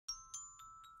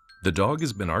The dog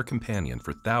has been our companion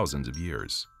for thousands of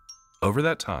years. Over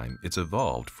that time, it's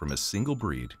evolved from a single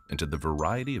breed into the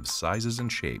variety of sizes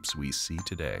and shapes we see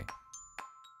today.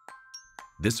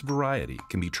 This variety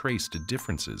can be traced to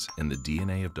differences in the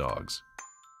DNA of dogs.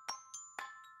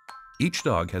 Each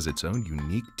dog has its own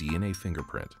unique DNA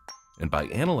fingerprint, and by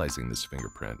analyzing this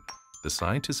fingerprint, the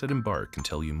scientists at Embark can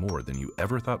tell you more than you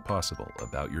ever thought possible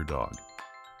about your dog.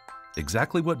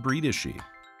 Exactly what breed is she?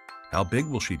 How big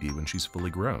will she be when she's fully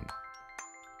grown?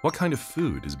 What kind of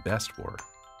food is best for her?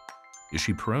 Is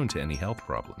she prone to any health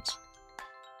problems?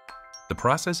 The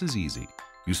process is easy.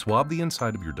 You swab the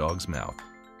inside of your dog's mouth.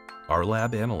 Our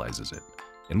lab analyzes it,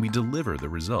 and we deliver the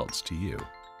results to you.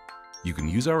 You can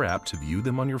use our app to view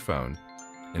them on your phone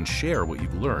and share what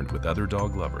you've learned with other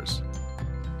dog lovers.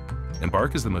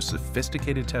 Embark is the most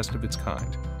sophisticated test of its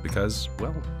kind because,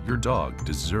 well, your dog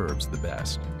deserves the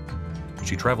best.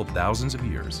 She traveled thousands of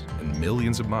years and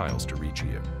millions of miles to reach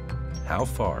you. How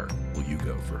far will you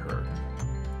go for her?